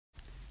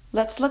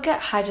Let's look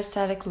at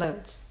hydrostatic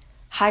loads.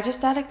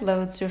 Hydrostatic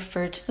loads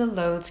refer to the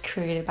loads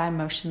created by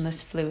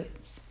motionless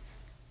fluids.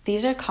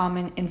 These are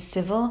common in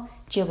civil,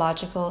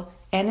 geological,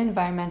 and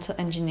environmental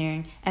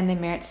engineering, and they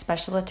merit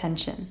special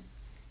attention.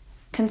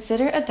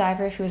 Consider a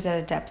diver who is at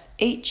a depth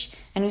h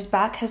and whose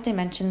back has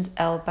dimensions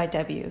L by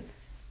W.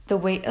 The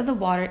weight of the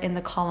water in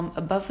the column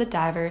above the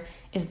diver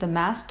is the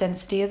mass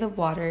density of the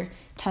water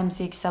times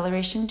the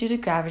acceleration due to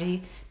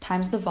gravity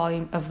times the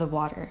volume of the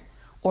water,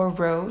 or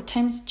rho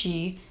times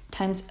g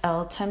times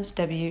L times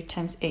W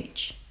times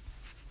h.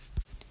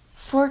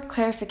 For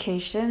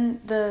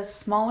clarification, the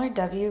smaller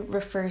w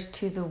refers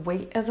to the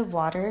weight of the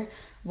water,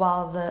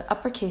 while the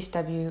uppercase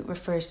W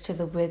refers to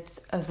the width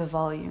of the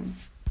volume.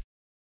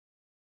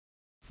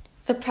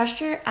 The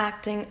pressure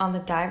acting on the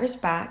diver's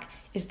back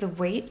is the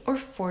weight or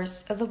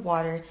force of the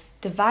water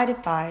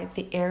divided by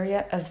the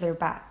area of their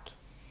back.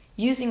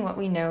 Using what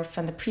we know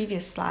from the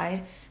previous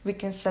slide, we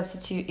can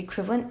substitute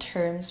equivalent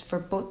terms for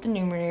both the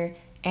numerator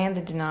and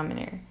the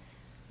denominator.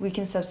 We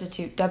can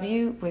substitute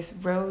W with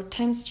rho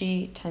times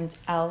G times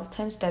L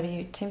times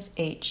W times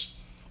H,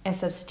 and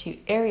substitute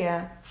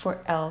area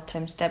for L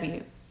times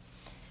W.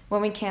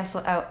 When we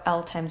cancel out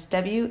L times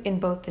W in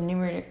both the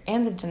numerator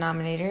and the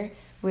denominator,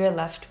 we are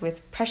left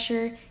with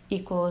pressure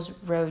equals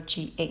rho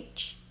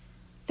GH.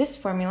 This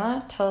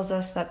formula tells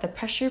us that the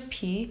pressure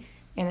P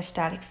in a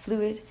static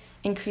fluid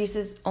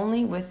increases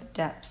only with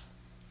depth.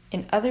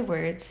 In other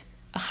words,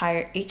 a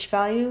higher H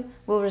value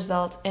will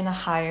result in a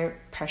higher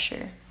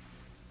pressure.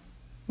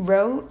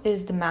 Rho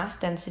is the mass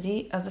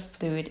density of the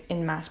fluid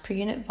in mass per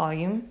unit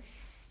volume,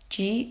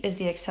 G is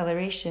the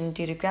acceleration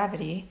due to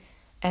gravity,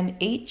 and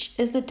H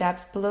is the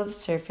depth below the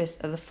surface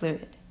of the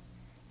fluid.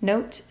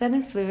 Note that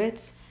in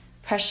fluids,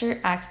 pressure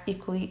acts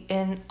equally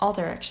in all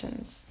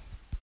directions.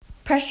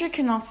 Pressure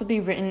can also be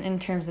written in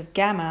terms of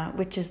gamma,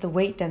 which is the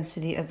weight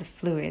density of the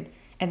fluid,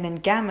 and then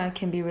gamma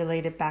can be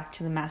related back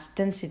to the mass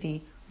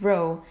density,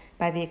 rho,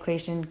 by the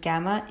equation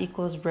gamma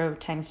equals rho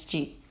times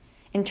G.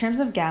 In terms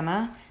of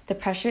gamma, the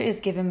pressure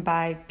is given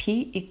by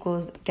P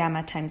equals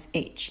gamma times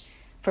H.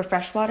 For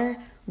freshwater,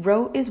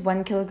 rho is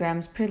 1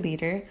 kilograms per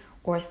liter,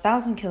 or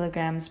 1,000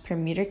 kilograms per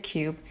meter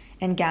cube,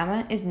 and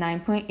gamma is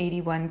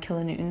 9.81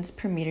 kilonewtons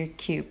per meter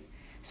cube.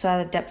 So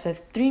at a depth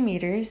of 3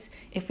 meters,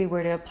 if we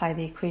were to apply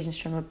the equations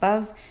from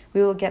above,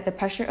 we will get the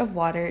pressure of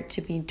water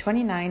to be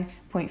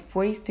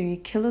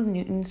 29.43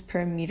 kilonewtons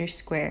per meter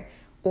square,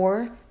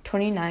 or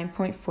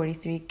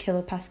 29.43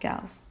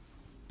 kilopascals.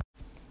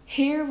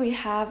 Here we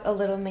have a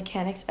little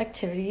mechanics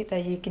activity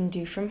that you can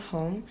do from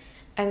home,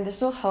 and this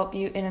will help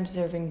you in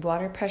observing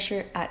water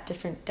pressure at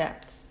different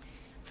depths.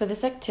 For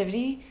this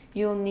activity,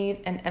 you will need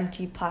an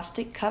empty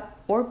plastic cup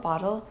or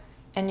bottle,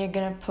 and you're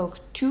going to poke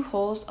 2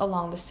 holes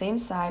along the same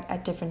side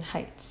at different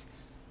heights.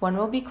 One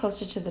will be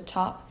closer to the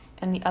top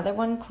and the other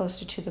one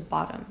closer to the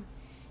bottom.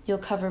 You'll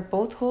cover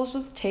both holes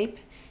with tape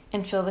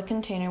and fill the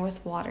container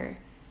with water,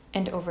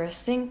 and over a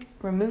sink,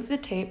 remove the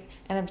tape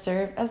and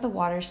observe as the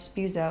water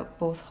spews out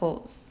both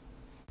holes.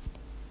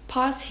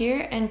 Pause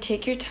here and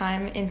take your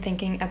time in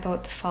thinking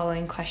about the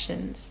following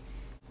questions.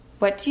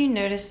 What do you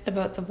notice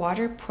about the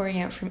water pouring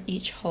out from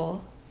each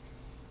hole?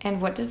 And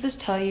what does this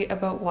tell you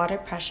about water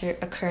pressure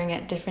occurring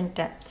at different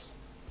depths?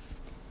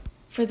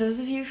 For those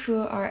of you who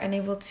are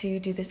unable to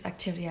do this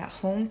activity at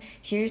home,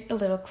 here's a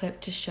little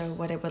clip to show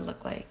what it would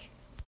look like.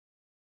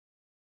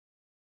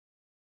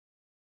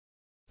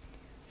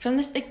 From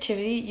this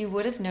activity, you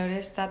would have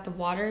noticed that the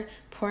water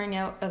pouring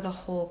out of the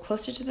hole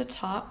closer to the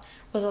top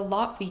was a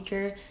lot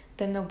weaker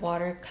than the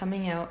water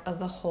coming out of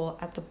the hole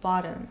at the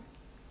bottom.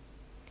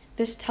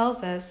 This tells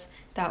us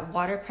that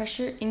water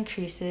pressure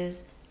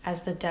increases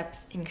as the depth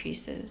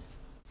increases.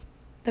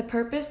 The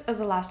purpose of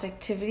the last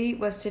activity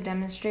was to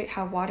demonstrate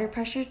how water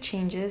pressure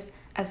changes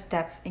as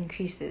depth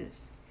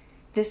increases.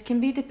 This can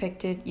be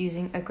depicted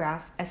using a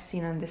graph as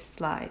seen on this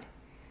slide.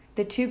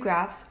 The 2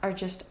 graphs are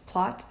just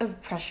plots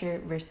of pressure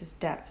versus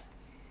depth.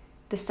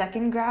 The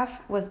second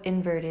graph was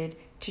inverted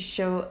to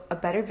show a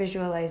better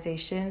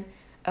visualization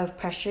of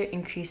pressure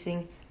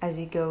increasing as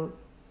you go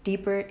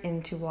deeper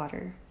into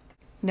water.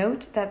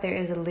 Note that there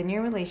is a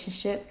linear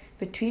relationship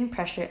between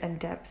pressure and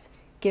depth,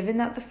 given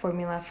that the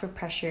formula for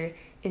pressure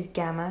is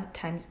gamma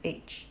times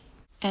H.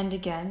 And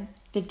again,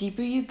 the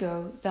deeper you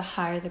go, the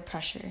higher the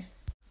pressure.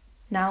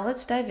 Now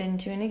let's dive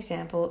into an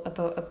example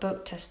about a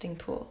boat testing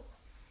pool.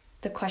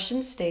 The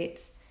question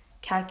states,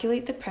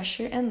 calculate the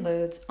pressure and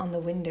loads on the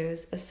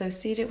windows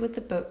associated with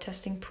the boat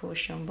testing pool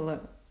shown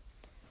below.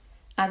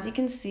 As you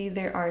can see,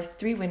 there are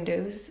 3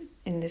 windows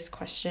in this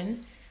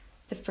question.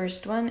 The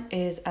first one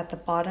is at the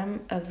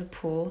bottom of the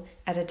pool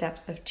at a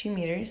depth of 2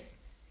 meters.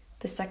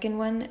 The second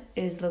one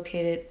is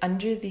located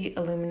under the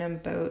aluminum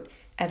boat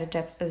at a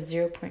depth of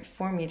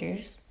 0.4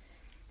 meters.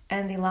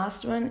 And the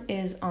last one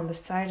is on the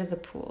side of the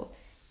pool,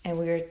 and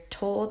we are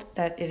told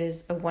that it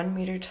is a 1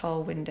 meter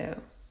tall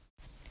window.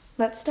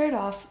 Let's start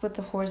off with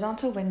the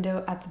horizontal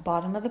window at the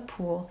bottom of the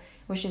pool,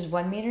 which is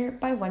 1 meter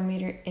by 1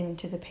 meter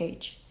into the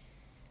page.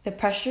 The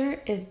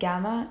pressure is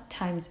gamma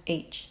times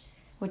H,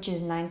 which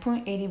is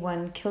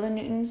 9.81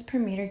 kilonewtons per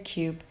meter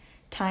cube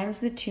times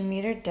the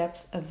 2-meter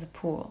depth of the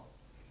pool.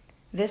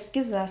 This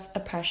gives us a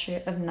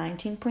pressure of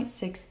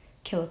 19.6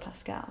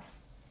 kilopascals.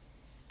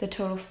 The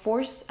total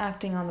force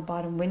acting on the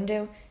bottom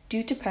window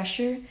due to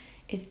pressure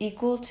is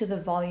equal to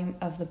the volume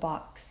of the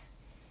box.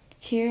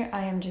 Here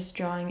I am just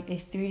drawing a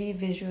 3D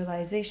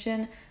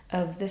visualization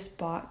of this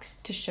box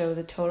to show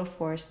the total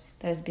force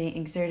that is being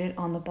exerted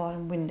on the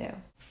bottom window.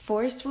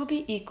 Force will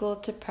be equal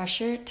to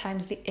pressure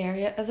times the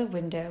area of the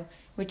window,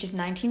 which is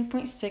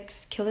 19.6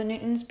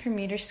 kilonewtons per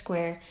meter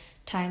square,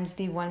 times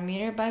the 1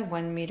 meter by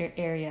 1 meter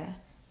area.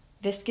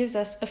 This gives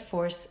us a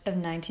force of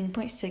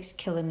 19.6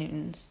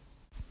 kilonewtons.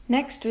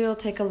 Next, we will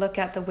take a look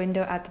at the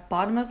window at the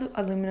bottom of the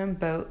aluminum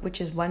boat,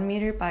 which is 1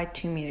 meter by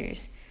 2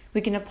 meters.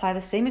 We can apply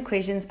the same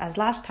equations as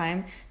last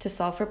time to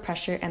solve for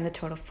pressure and the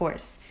total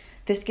force.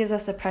 This gives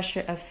us a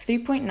pressure of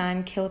 3.9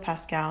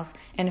 kilopascals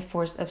and a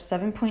force of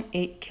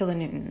 7.8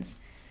 kilonewtons.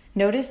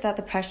 Notice that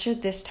the pressure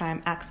this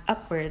time acts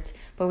upwards,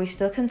 but we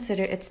still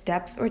consider its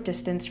depth or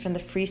distance from the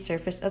free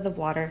surface of the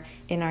water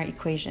in our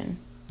equation.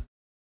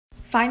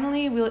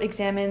 Finally, we'll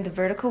examine the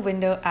vertical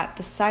window at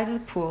the side of the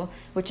pool,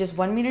 which is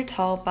 1 meter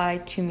tall by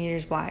 2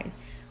 meters wide.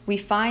 We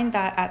find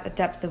that at a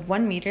depth of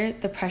 1 meter,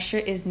 the pressure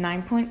is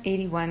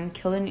 9.81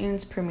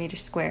 kilonewtons per meter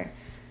square.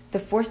 The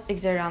force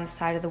exerted on the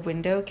side of the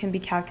window can be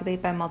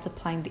calculated by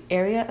multiplying the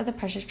area of the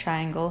pressure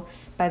triangle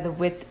by the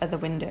width of the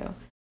window.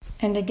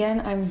 And again,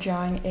 I'm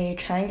drawing a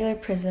triangular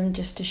prism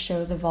just to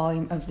show the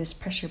volume of this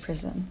pressure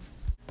prism.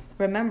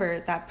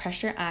 Remember that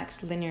pressure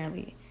acts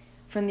linearly.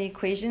 From the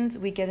equations,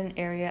 we get an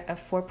area of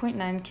 4.9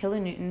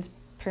 kilonewtons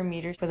per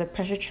meter for the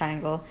pressure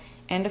triangle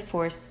and a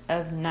force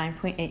of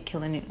 9.8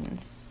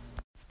 kilonewtons.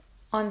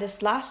 On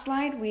this last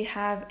slide, we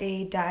have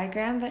a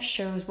diagram that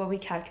shows what we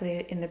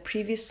calculated in the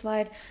previous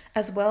slide,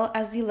 as well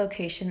as the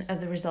location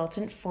of the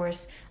resultant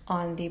force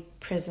on the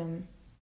prism.